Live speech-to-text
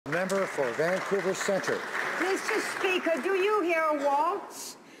member for Vancouver Centre. Mr. Speaker, do you hear a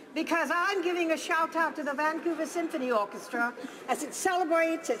waltz? Because I'm giving a shout out to the Vancouver Symphony Orchestra as it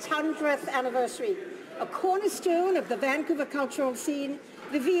celebrates its 100th anniversary. A cornerstone of the Vancouver cultural scene,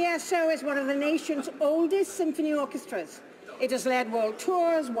 the VSO is one of the nation's oldest symphony orchestras. It has led world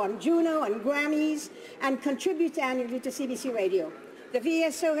tours, won Junos and Grammys, and contributes annually to CBC Radio. The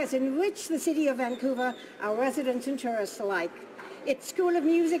VSO has enriched the city of Vancouver, our residents and tourists alike. Its School of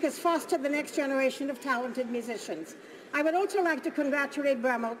Music has fostered the next generation of talented musicians. I would also like to congratulate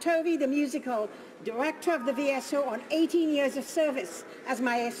Bramwell Tovey, the musical director of the VSO, on 18 years of service as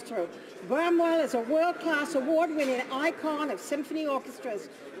maestro. Bramwell is a world-class, award-winning icon of symphony orchestras,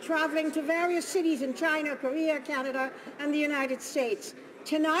 traveling to various cities in China, Korea, Canada, and the United States.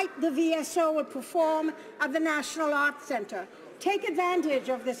 Tonight, the VSO will perform at the National Arts Centre. Take advantage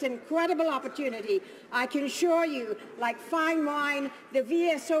of this incredible opportunity. I can assure you, like fine wine, the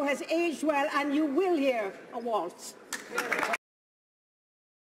VSO has aged well, and you will hear a waltz.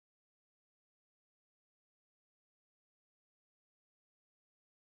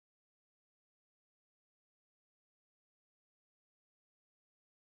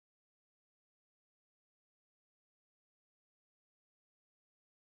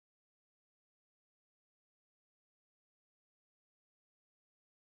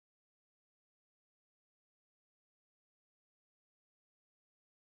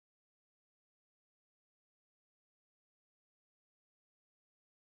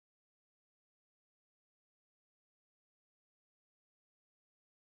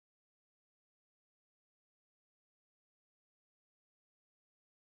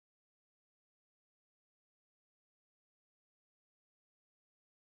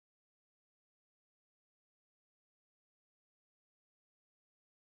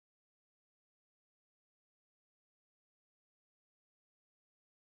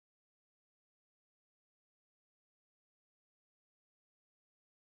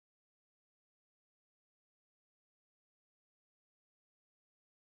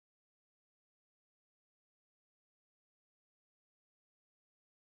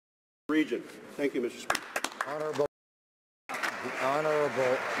 Region. Thank you, Mr. Speaker.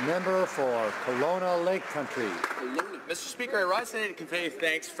 Honourable member for Kelowna Lake Country. Mr. Speaker, I rise today to convey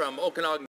thanks from Okanagan